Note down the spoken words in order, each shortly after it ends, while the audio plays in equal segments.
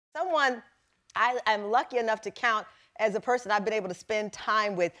someone I am lucky enough to count as a person I've been able to spend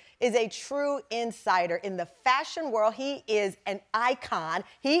time with, is a true insider in the fashion world. He is an icon.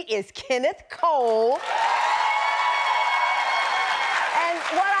 He is Kenneth Cole. And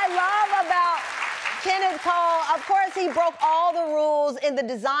what I love about Kenneth Cole, of course, he broke all the rules in the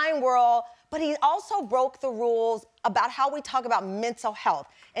design world, but he also broke the rules about how we talk about mental health.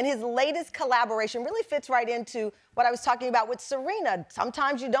 And his latest collaboration really fits right into what I was talking about with Serena.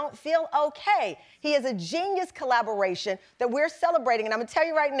 Sometimes you don't feel okay. He has a genius collaboration that we're celebrating. And I'm gonna tell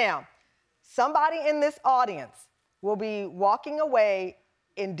you right now, somebody in this audience will be walking away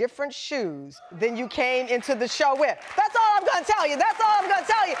in different shoes than you came into the show with. That's all I'm gonna tell you. That's all I'm gonna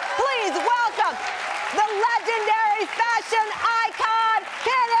tell you. Please welcome the legendary fashion icon,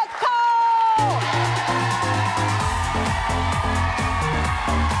 Kenneth Cole.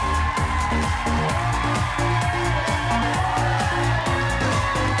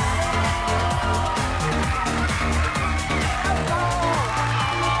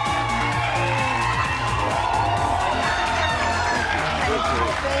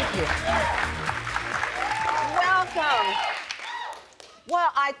 Thank you. Welcome. Well,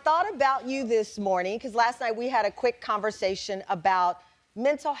 I thought about you this morning because last night we had a quick conversation about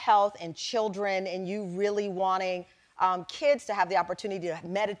mental health and children and you really wanting kids to have the opportunity to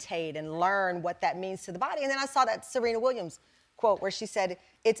meditate and learn what that means to the body. And then I saw that Serena Williams quote where she said,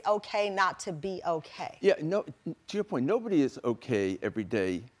 "It's okay not to be okay." Yeah, no, to your point, nobody is okay every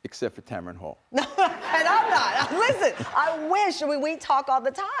day except for Tamron Hall. No, and I'm not. Listen, I wish we talk all the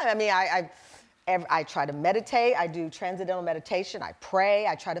time. I mean, I try to meditate. I do transcendental meditation. I pray.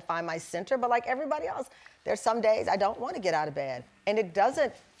 I try to find my center. But like everybody else, there's some days I don't want to get out of bed. And it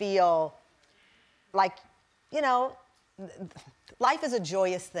doesn't feel like, you know, life is a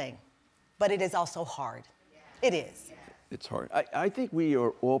joyous thing, but it is also hard. It is. It's hard. I think we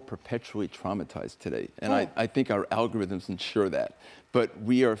are all perpetually traumatized today, and I think our algorithms ensure that. But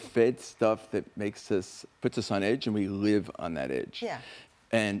we are fed stuff that puts us on edge, and we live on that edge. Yeah.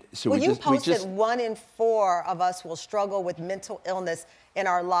 And so well, you posted 1 in 4 of us will struggle with mental illness in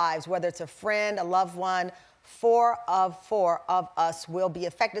our lives, whether it's a friend, a loved one. 4 of 4 of us will be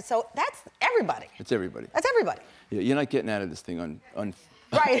affected. So that's everybody. It's everybody. That's everybody. Yeah, you're not getting out of this thing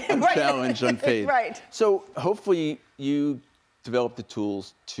right. challenge, unfazed. Right. So hopefully you develop the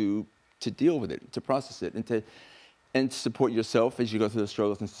tools to deal with it, to process it, and to support yourself as you go through the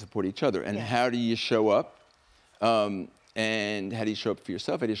struggles and to support each other. And how do you show up? And how do you show up for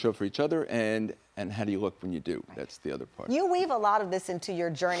yourself? How do you show up for each other? And how do you look when you do? Right. That's the other part. You weave a lot of this into your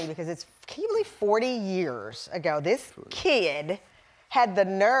journey because it's, can you believe 40 years ago, this kid had the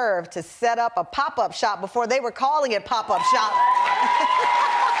nerve to set up a pop-up shop before they were calling it pop-up shop.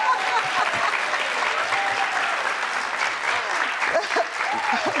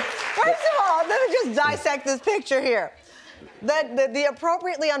 First of all, let me just dissect this picture here. The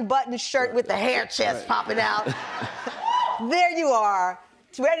appropriately unbuttoned shirt with the hair chest popping out. There you are,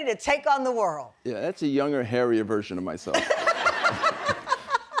 ready to take on the world. Yeah, that's a younger, hairier version of myself.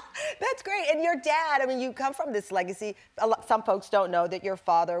 That's great. And your dad, I mean, you come from this legacy. Some folks don't know that your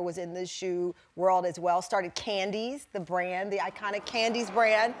father was in the shoe world as well, started Candies, the brand, the iconic Candies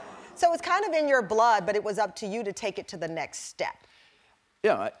brand. So it's kind of in your blood, but it was up to you to take it to the next step.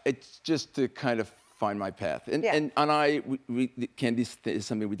 Yeah, it's just to kind of find my path. And Candies is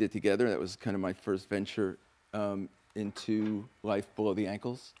something we did together. That was kind of my first venture into life below the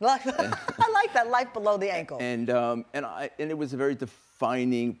ankles. I like that, life below the ankle. And it was a very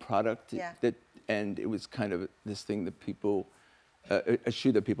defining product. Yeah. And it was kind of this thing that people, a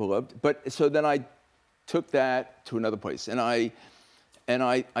shoe that people loved. But so then I took that to another place, and I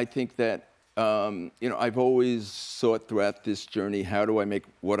think that you know, I've always sought throughout this journey, how do I make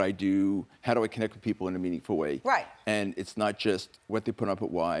what I do, how do I connect with people in a meaningful way? Right. And it's not just what they put up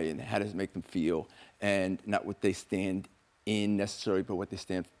at Y and how does it make them feel, and not what they stand in necessarily, but what they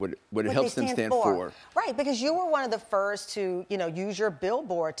stand, what it helps them stand for. Right, because you were one of the first to, you know, use your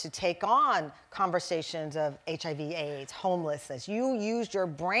billboard to take on conversations of HIV/AIDS, homelessness. You used your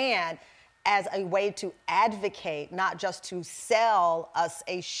brand as a way to advocate, not just to sell us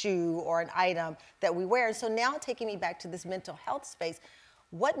a shoe or an item that we wear. And so now taking me back to this mental health space,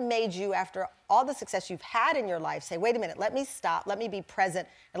 what made you, after all the success you've had in your life, say, wait a minute, let me stop, let me be present,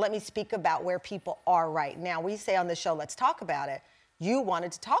 and let me speak about where people are right now? We say on this show, let's talk about it. You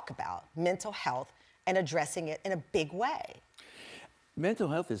wanted to talk about mental health and addressing it in a big way. Mental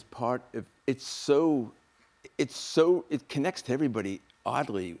health is part of, it connects to everybody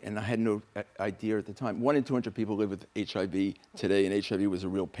oddly, and I had no idea at the time, 1 in 200 people live with HIV today, and HIV was a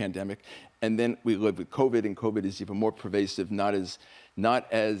real pandemic. And then we live with COVID, and COVID is even more pervasive, not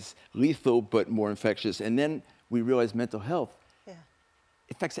as lethal, but more infectious. And then we realized mental health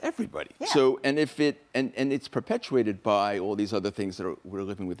affects everybody. Yeah. So, and if it, and it's perpetuated by all these other things that we're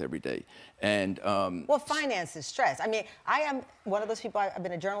living with every day. And well, finance is stress. I mean, I am one of those people. I've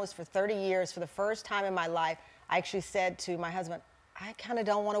been a journalist for 30 years. For the first time in my life, I actually said to my husband, I kind of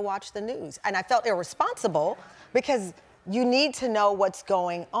don't want to watch the news. And I felt irresponsible because you need to know what's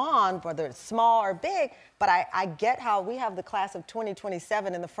going on, whether it's small or big. But I get how we have the class of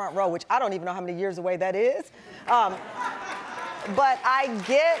 2027 in the front row, which I don't even know how many years away that is. But I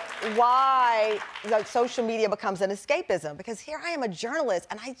get why social media becomes an escapism, because here I am a journalist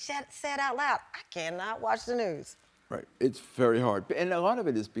and I said out loud, I cannot watch the news. Right, it's very hard. And a lot of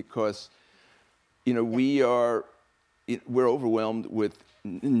it is because, you know, we're overwhelmed with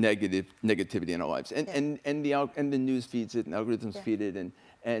negativity in our lives. And the news feeds it and algorithms feed it.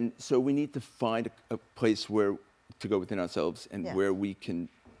 And so we need to find a place to go within ourselves and where we can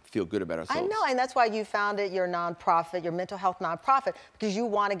feel good about ourselves. I know, and that's why you founded your nonprofit, your mental health nonprofit, because you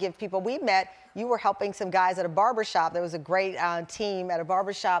want to give people. We met, you were helping some guys at a barbershop. There was a great team at a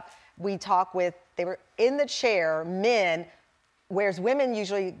barbershop we talked with. They were in the chair, men, whereas women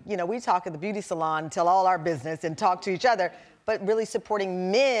usually, you know, we talk at the beauty salon, tell all our business and talk to each other, but really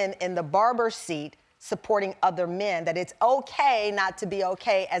supporting men in the barber seat, supporting other men, that it's okay not to be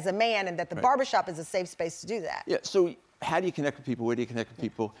okay as a man, and that the barbershop is a safe space to do that. Yeah, so how do you connect with people? Where do you connect with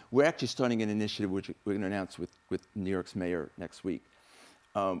people? We're actually starting an initiative which we're going to announce with New York's mayor next week,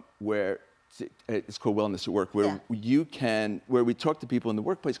 where it's called Wellness at Work, where where we talk to people in the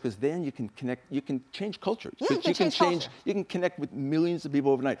workplace, because then you can connect, you can change culture. Yeah, you can change culture. You can connect with millions of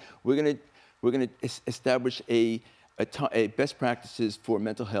people overnight. We're going to establish a best practices for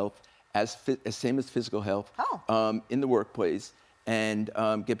mental health same as physical health in the workplace, and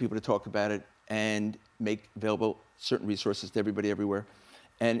get people to talk about it and make available certain resources to everybody everywhere.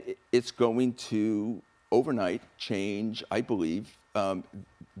 And it's going to overnight change, I believe, the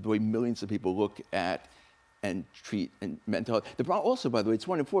way millions of people look at and treat mental health. The problem also, by the way, it's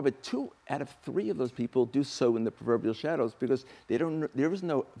 1 in 4, but 2 out of 3 of those people do so in the proverbial shadows, because there is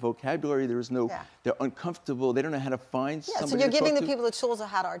no vocabulary, there is no, they're uncomfortable, they don't know how to find somebody so you're to talk giving the to. people the tools of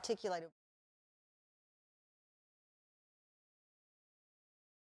how to articulate it.